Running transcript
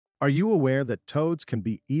Are you aware that toads can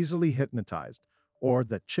be easily hypnotized, or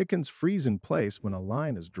that chickens freeze in place when a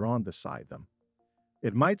line is drawn beside them?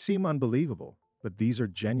 It might seem unbelievable, but these are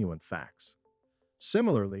genuine facts.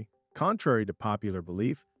 Similarly, contrary to popular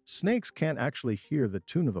belief, snakes can't actually hear the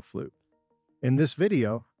tune of a flute. In this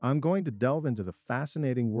video, I'm going to delve into the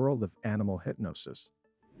fascinating world of animal hypnosis.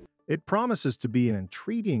 It promises to be an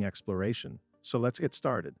intriguing exploration, so let's get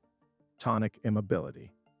started. Tonic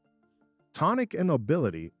immobility. Tonic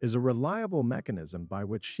immobility is a reliable mechanism by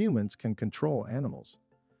which humans can control animals.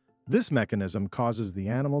 This mechanism causes the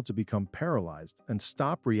animal to become paralyzed and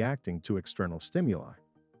stop reacting to external stimuli.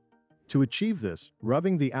 To achieve this,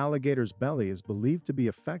 rubbing the alligator's belly is believed to be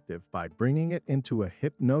effective by bringing it into a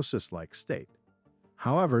hypnosis-like state.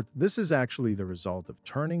 However, this is actually the result of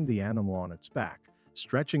turning the animal on its back,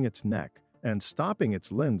 stretching its neck, and stopping its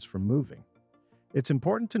limbs from moving. It's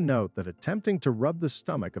important to note that attempting to rub the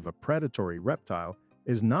stomach of a predatory reptile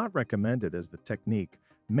is not recommended, as the technique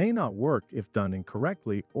may not work if done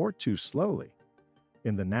incorrectly or too slowly.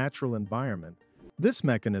 In the natural environment, this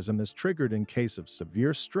mechanism is triggered in case of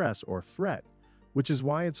severe stress or threat, which is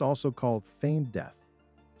why it's also called feigned death.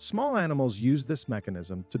 Small animals use this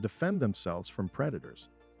mechanism to defend themselves from predators.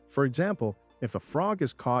 For example, if a frog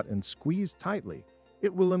is caught and squeezed tightly,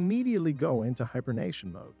 it will immediately go into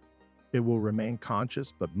hibernation mode. It will remain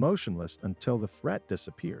conscious but motionless until the threat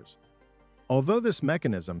disappears. Although this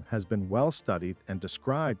mechanism has been well studied and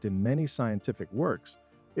described in many scientific works,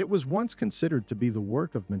 it was once considered to be the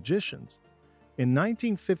work of magicians. In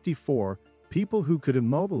 1954, people who could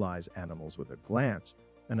immobilize animals with a glance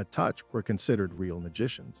and a touch were considered real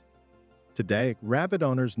magicians. Today, rabbit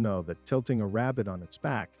owners know that tilting a rabbit on its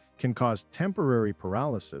back can cause temporary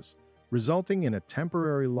paralysis, resulting in a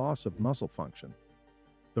temporary loss of muscle function.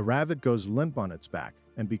 The rabbit goes limp on its back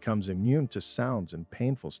and becomes immune to sounds and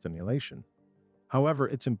painful stimulation. However,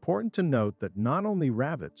 it's important to note that not only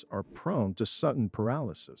rabbits are prone to sudden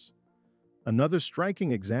paralysis. Another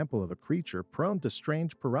striking example of a creature prone to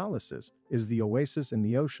strange paralysis is the oasis in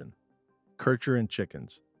the ocean, Kircher and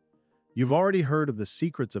Chickens. You've already heard of the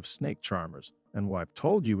secrets of snake charmers, and what I've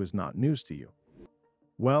told you is not news to you.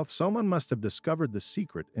 Well, someone must have discovered the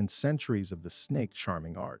secret in centuries of the snake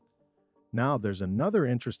charming art. Now, there's another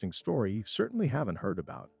interesting story you certainly haven't heard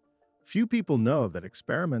about. Few people know that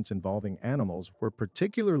experiments involving animals were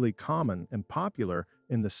particularly common and popular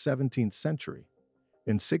in the 17th century.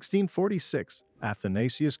 In 1646,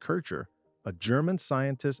 Athanasius Kircher, a German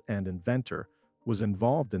scientist and inventor, was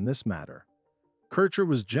involved in this matter. Kircher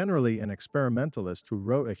was generally an experimentalist who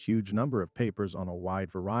wrote a huge number of papers on a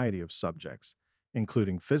wide variety of subjects,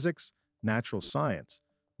 including physics, natural science,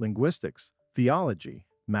 linguistics, theology,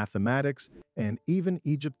 mathematics, and even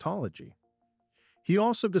Egyptology. He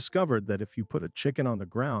also discovered that if you put a chicken on the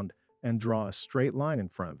ground and draw a straight line in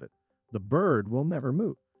front of it, the bird will never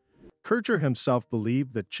move. Kircher himself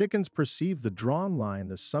believed that chickens perceive the drawn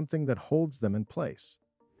line as something that holds them in place.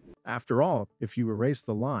 After all, if you erase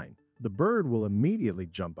the line, the bird will immediately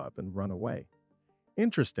jump up and run away.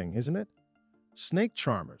 Interesting, isn't it? Snake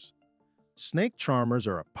charmers. Snake charmers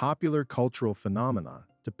are a popular cultural phenomenon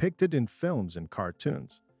depicted in films and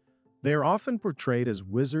cartoons. They are often portrayed as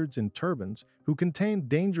wizards in turbans who can tame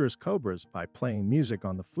dangerous cobras by playing music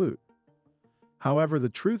on the flute. However, the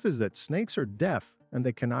truth is that snakes are deaf and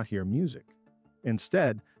they cannot hear music.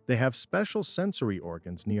 Instead, they have special sensory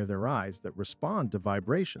organs near their eyes that respond to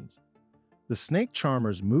vibrations. The snake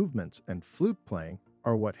charmer's movements and flute playing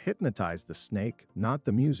are what hypnotize the snake, not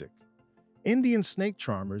the music. Indian snake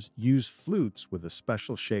charmers use flutes with a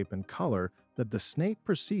special shape and color that the snake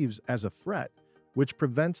perceives as a threat, which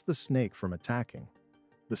prevents the snake from attacking.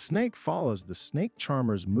 The snake follows the snake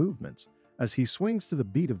charmer's movements as he swings to the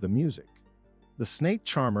beat of the music. The snake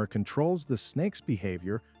charmer controls the snake's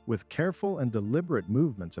behavior with careful and deliberate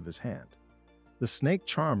movements of his hand. The snake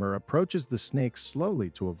charmer approaches the snake slowly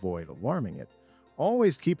to avoid alarming it,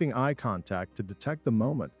 always keeping eye contact to detect the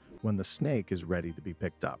moment when the snake is ready to be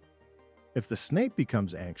picked up. If the snake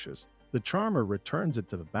becomes anxious, the charmer returns it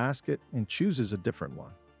to the basket and chooses a different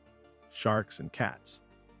one. Sharks and cats.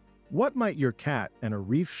 What might your cat and a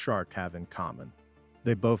reef shark have in common?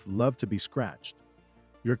 They both love to be scratched.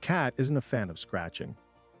 Your cat isn't a fan of scratching.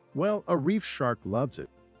 Well, a reef shark loves it,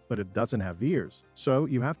 but it doesn't have ears, so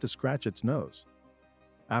you have to scratch its nose.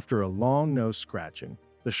 After a long nose scratching,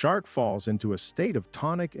 the shark falls into a state of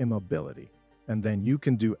tonic immobility, and then you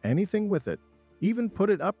can do anything with it, even put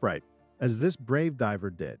it upright, as this brave diver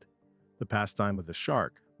did. The pastime of the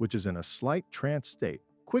shark, which is in a slight trance state,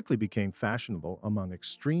 quickly became fashionable among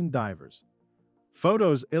extreme divers.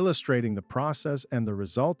 Photos illustrating the process and the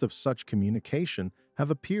result of such communication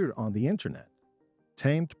have appeared on the internet.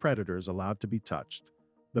 tamed predators allowed to be touched.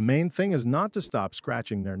 The main thing is not to stop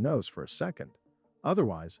scratching their nose for a second.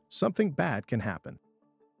 Otherwise, something bad can happen.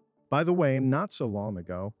 By the way, not so long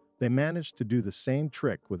ago, they managed to do the same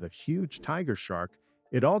trick with a huge tiger shark.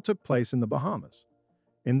 It all took place in the Bahamas.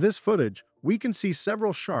 In this footage, we can see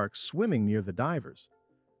several sharks swimming near the divers.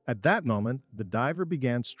 At that moment, the diver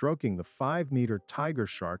began stroking the 5-meter tiger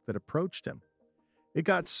shark that approached him. It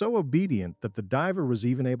got so obedient that the diver was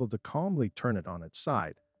even able to calmly turn it on its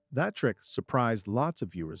side. That trick surprised lots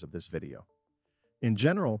of viewers of this video. In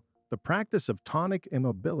general, the practice of tonic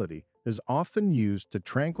immobility is often used to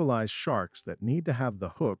tranquilize sharks that need to have the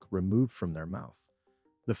hook removed from their mouth.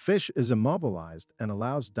 The fish is immobilized and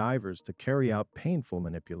allows divers to carry out painful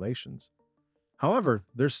manipulations. However,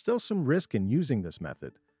 there's still some risk in using this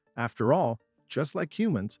method. After all, just like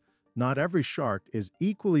humans, not every shark is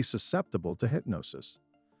equally susceptible to hypnosis.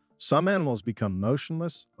 Some animals become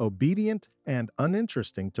motionless, obedient, and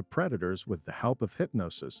uninteresting to predators with the help of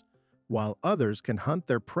hypnosis, while others can hunt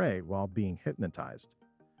their prey while being hypnotized.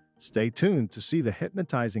 Stay tuned to see the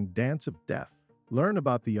hypnotizing dance of death, learn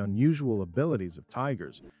about the unusual abilities of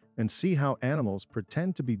tigers, and see how animals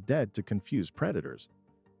pretend to be dead to confuse predators.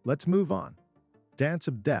 Let's move on. Dance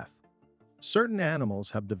of death. Certain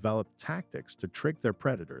animals have developed tactics to trick their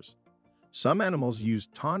predators. Some animals use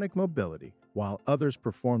tonic mobility, while others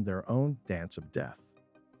perform their own dance of death.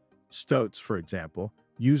 Stoats, for example,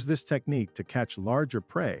 use this technique to catch larger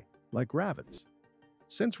prey, like rabbits.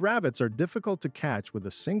 Since rabbits are difficult to catch with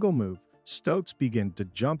a single move, stoats begin to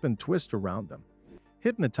jump and twist around them,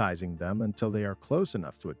 hypnotizing them until they are close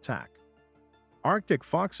enough to attack. Arctic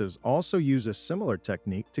foxes also use a similar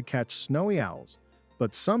technique to catch snowy owls,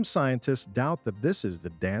 but some scientists doubt that this is the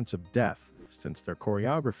dance of death, since their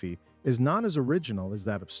choreography is not as original as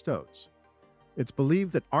that of stoats. It's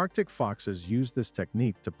believed that Arctic foxes use this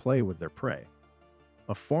technique to play with their prey.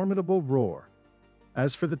 A formidable roar.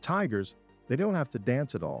 As for the tigers, they don't have to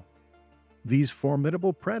dance at all. These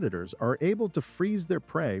formidable predators are able to freeze their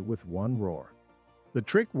prey with one roar. The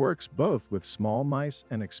trick works both with small mice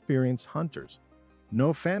and experienced hunters.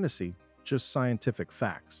 No fantasy, just scientific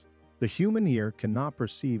facts. The human ear cannot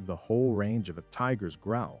perceive the whole range of a tiger's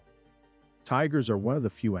growl. Tigers are one of the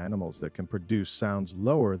few animals that can produce sounds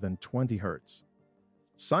lower than 20 Hz.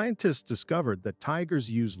 Scientists discovered that tigers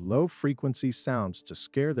use low-frequency sounds to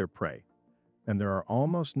scare their prey, and there are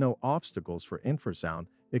almost no obstacles for infrasound.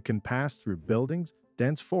 It can pass through buildings,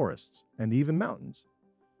 dense forests, and even mountains.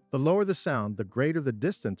 The lower the sound, the greater the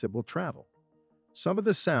distance it will travel. Some of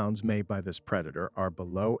the sounds made by this predator are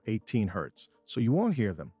below 18 Hz, so you won't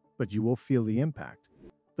hear them, but you will feel the impact.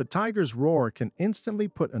 The tiger's roar can instantly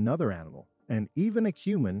put another animal, and even a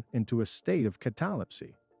human, into a state of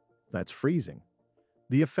catalepsy. That's freezing.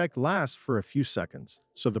 The effect lasts for a few seconds,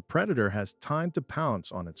 so the predator has time to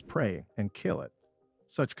pounce on its prey and kill it.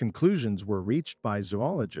 Such conclusions were reached by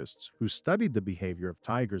zoologists who studied the behavior of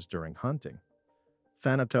tigers during hunting.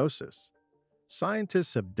 Thanatosis.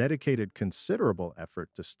 Scientists have dedicated considerable effort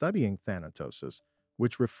to studying Thanatosis,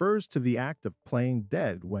 which refers to the act of playing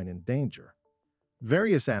dead when in danger.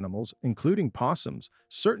 Various animals, including possums,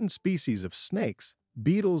 certain species of snakes,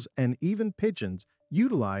 beetles, and even pigeons,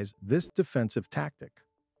 utilize this defensive tactic.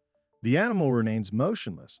 The animal remains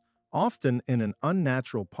motionless, often in an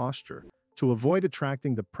unnatural posture, to avoid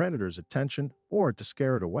attracting the predator's attention or to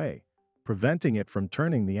scare it away, preventing it from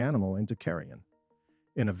turning the animal into carrion.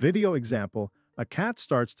 In a video example, a cat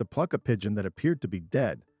starts to pluck a pigeon that appeared to be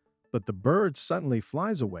dead, but the bird suddenly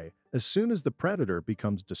flies away as soon as the predator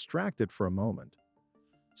becomes distracted for a moment.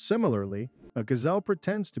 Similarly, a gazelle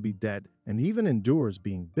pretends to be dead and even endures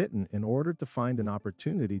being bitten in order to find an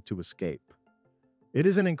opportunity to escape. It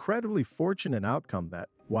is an incredibly fortunate outcome that,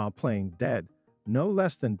 while playing dead, no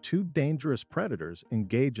less than 2 dangerous predators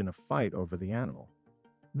engage in a fight over the animal.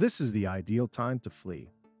 This is the ideal time to flee.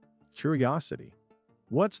 Curiosity.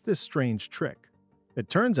 What's this strange trick? It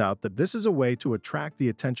turns out that this is a way to attract the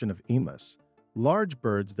attention of emus, large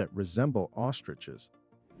birds that resemble ostriches.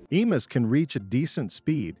 Emus can reach a decent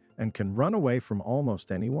speed and can run away from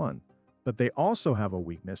almost anyone, but they also have a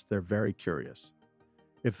weakness: they're very curious.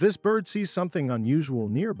 If this bird sees something unusual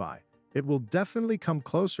nearby, it will definitely come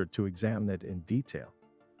closer to examine it in detail.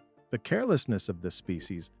 The carelessness of this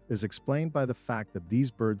species is explained by the fact that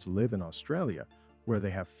these birds live in Australia, where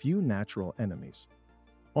they have few natural enemies.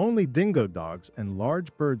 Only dingo dogs and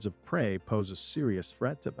large birds of prey pose a serious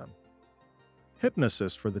threat to them.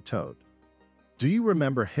 Hypnosis for the toad. Do you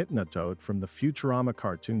remember Hypnotoad from the Futurama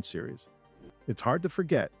cartoon series? It's hard to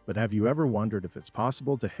forget, but have you ever wondered if it's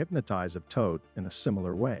possible to hypnotize a toad in a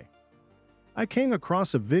similar way? I came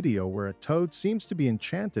across a video where a toad seems to be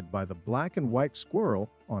enchanted by the black and white squirrel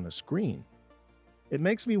on a screen. It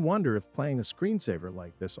makes me wonder if playing a screensaver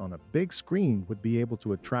like this on a big screen would be able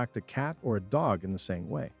to attract a cat or a dog in the same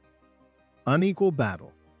way. Unequal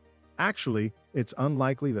battle. Actually, it's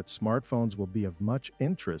unlikely that smartphones will be of much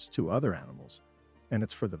interest to other animals. And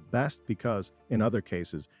it's for the best because, in other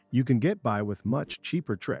cases, you can get by with much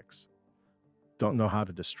cheaper tricks. Don't know how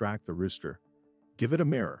to distract the rooster? Give it a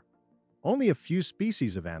mirror. Only a few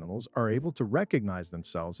species of animals are able to recognize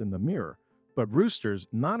themselves in the mirror, but roosters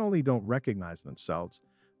not only don't recognize themselves,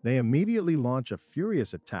 they immediately launch a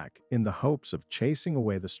furious attack in the hopes of chasing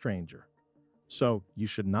away the stranger. So, you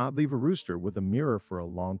should not leave a rooster with a mirror for a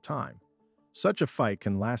long time. Such a fight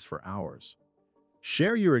can last for hours.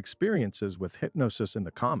 Share your experiences with hypnosis in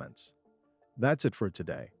the comments. That's it for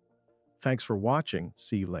today. Thanks for watching.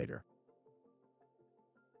 See you later.